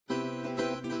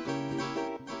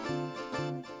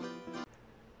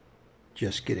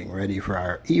Just getting ready for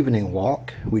our evening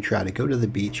walk. We try to go to the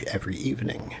beach every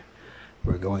evening.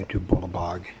 We're going to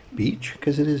Bulabog Beach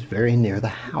because it is very near the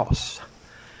house.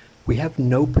 We have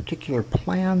no particular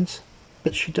plans,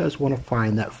 but she does want to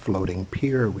find that floating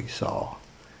pier we saw.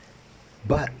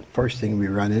 But first thing we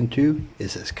run into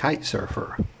is this kite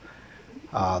surfer.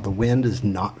 The wind is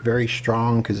not very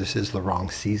strong because this is the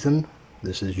wrong season.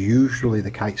 This is usually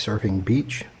the kite surfing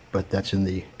beach, but that's in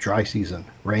the dry season.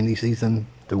 Rainy season,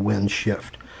 the winds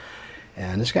shift.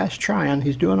 And this guy's trying,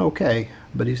 he's doing okay,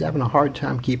 but he's having a hard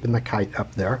time keeping the kite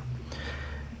up there.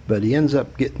 But he ends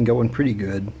up getting going pretty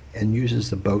good and uses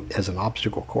the boat as an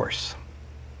obstacle course.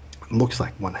 Looks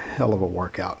like one hell of a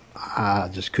workout. I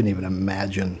just couldn't even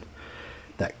imagine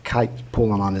that kite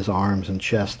pulling on his arms and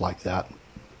chest like that.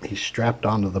 He's strapped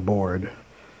onto the board.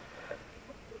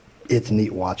 It's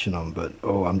neat watching him, but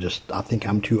I think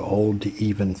I'm too old to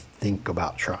even think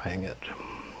about trying it.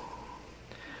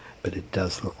 But it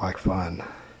does look like fun.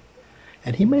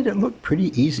 And he made it look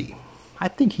pretty easy. I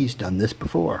think he's done this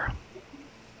before.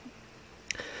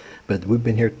 But we've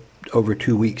been here over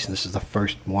 2 weeks, and this is the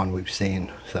first one we've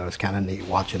seen, so it's kind of neat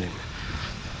watching him.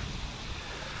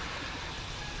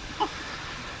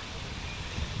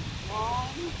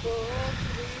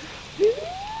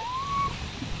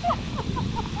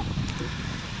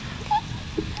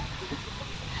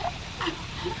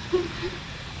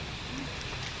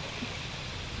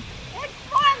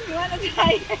 You want to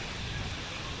try it?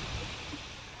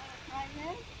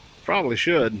 Probably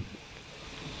should.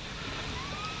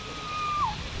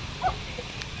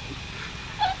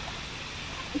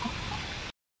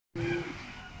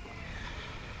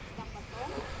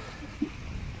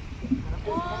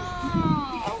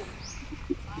 Wow.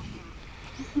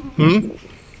 Hmm?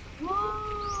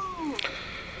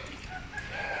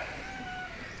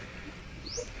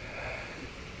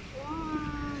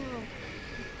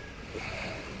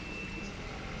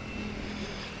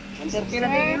 Sir,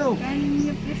 can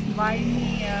you please buy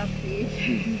me a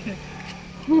fish?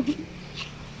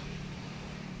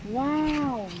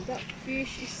 Wow, that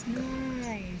fish is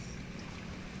nice.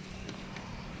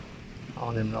 I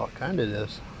don't even know what kind it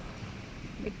is.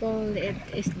 We call it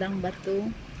isdang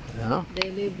batu. Yeah.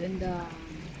 They live in the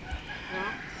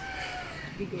rocks,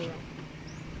 big rock.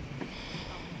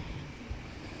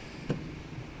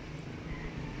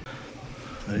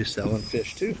 He's selling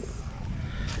fish too.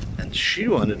 And she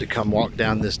wanted to come walk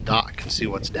down this dock and see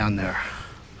what's down there.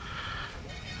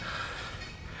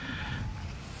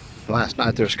 Last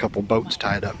night there's a couple boats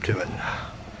tied up to it.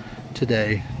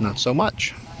 Today, not so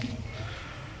much.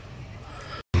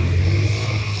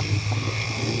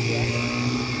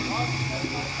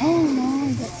 Oh no,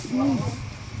 that's nice.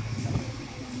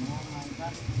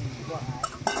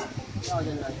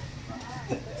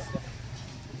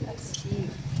 Let's see.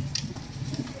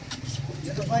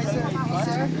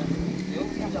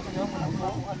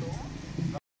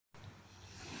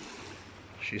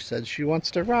 She said she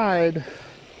wants to ride.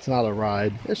 It's not a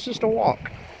ride, it's just a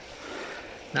walk.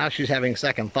 Now she's having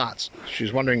second thoughts.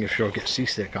 She's wondering if she'll get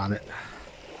seasick on it.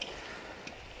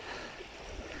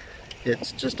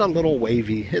 It's just a little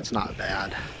wavy, it's not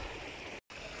bad.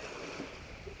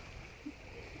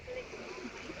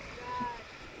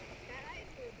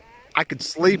 I could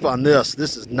sleep on this.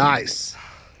 This is nice.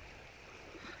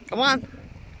 Come on.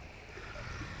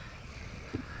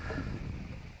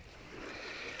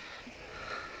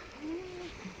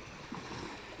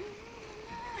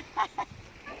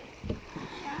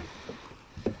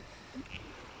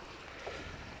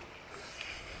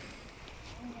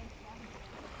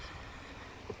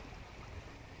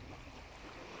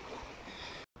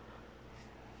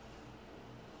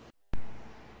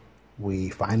 We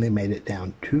finally made it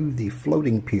down to the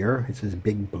floating pier. It's this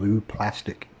big blue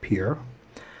plastic pier.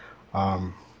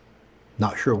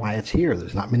 Not sure why it's here.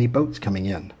 There's not many boats coming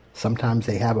in. Sometimes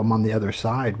they have them on the other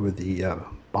side where the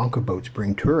bonker boats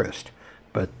bring tourists.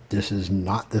 But this is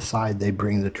not the side they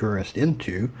bring the tourist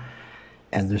into.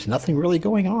 And there's nothing really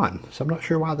going on. So I'm not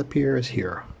sure why the pier is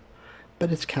here.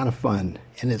 But it's kind of fun.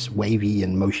 And it's wavy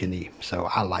and motiony. So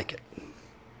I like it.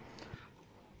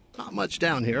 Not much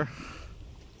down here.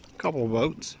 Couple of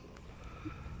boats,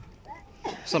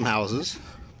 some houses.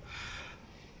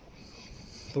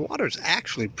 The water's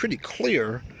actually pretty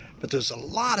clear, but there's a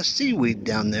lot of seaweed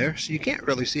down there, so you can't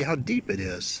really see how deep it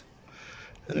is.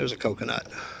 And there's a coconut.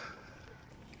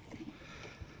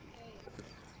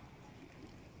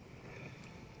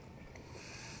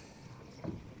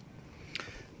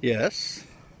 Yes.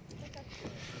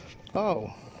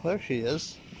 Oh, there she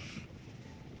is.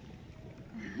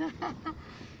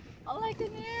 Oh, like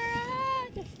an arrow,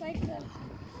 just like that.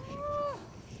 Oh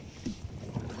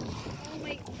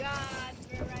my God.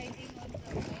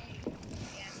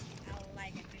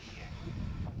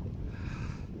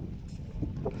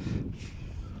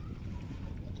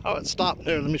 Oh, it stopped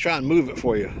there. Let me try and move it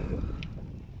for you.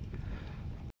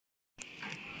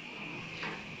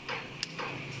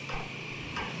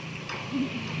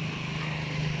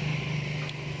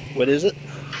 What is it?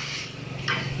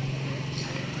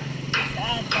 It's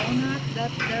a donut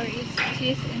that there is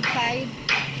cheese inside.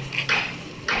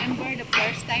 Remember the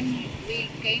first time we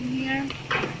came here?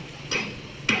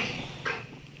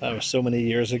 That was so many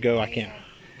years ago, I can't.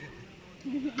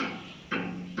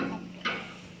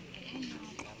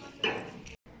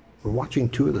 We're watching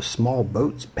two of the small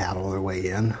boats paddle their way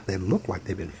in. They look like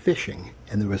they've been fishing,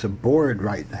 and there was a board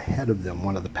right ahead of them,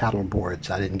 one of the paddle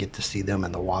boards. I didn't get to see them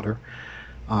in the water.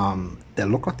 They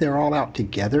look like they're all out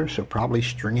together, so probably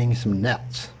stringing some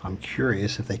nets. I'm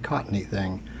curious if they caught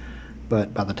anything,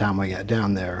 but by the time we got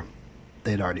down there,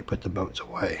 they'd already put the boats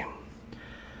away.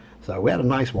 So we had a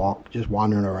nice walk, just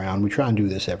wandering around. We try and do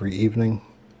this every evening.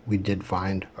 We did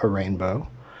find a rainbow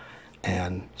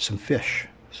and some fish.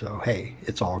 So hey,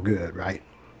 it's all good, right?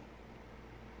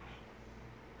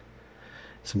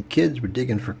 Some kids were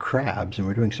digging for crabs and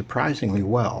were doing surprisingly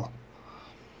well.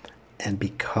 And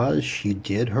because she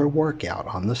did her workout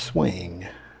on the swing,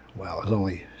 well,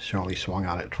 she only swung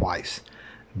on it twice,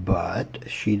 but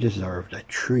she deserved a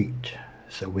treat.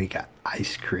 So we got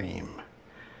ice cream.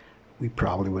 We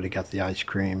probably would have got the ice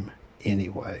cream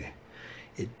anyway.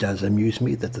 It does amuse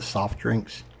me that the soft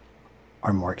drinks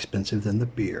are more expensive than the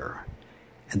beer.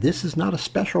 And this is not a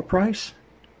special price.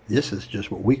 This is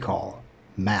just what we call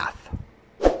math.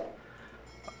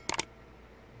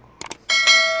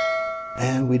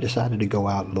 And we decided to go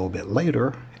out a little bit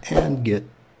later and get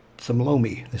some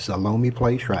lomi. This is a lomi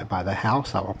place right by the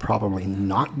house. I will probably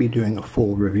not be doing a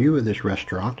full review of this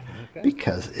restaurant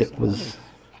because it was,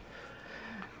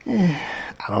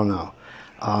 I don't know.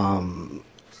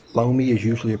 Lomi is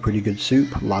usually a pretty good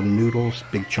soup, a lot of noodles,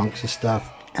 big chunks of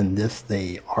stuff. And this,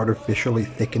 they artificially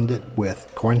thickened it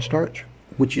with cornstarch,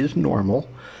 which is normal,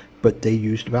 but they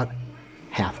used about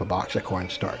half a box of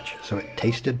cornstarch. So it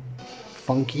tasted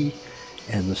funky,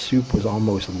 and the soup was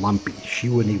almost lumpy. She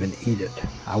wouldn't even eat it.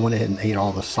 I went ahead and ate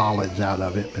all the solids out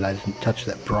of it, but I didn't touch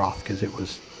that broth because it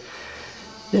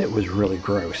was really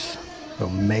gross. So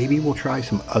maybe we'll try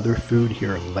some other food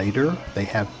here later. They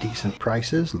have decent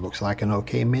prices. Looks like an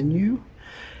okay menu.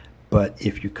 But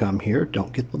if you come here,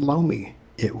 don't get the lomi.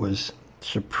 It was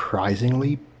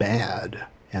surprisingly bad,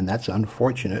 and that's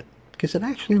unfortunate because it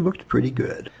actually looked pretty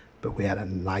good. But we had a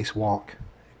nice walk.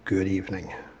 Good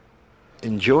evening.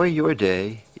 Enjoy your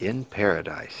day in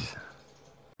paradise.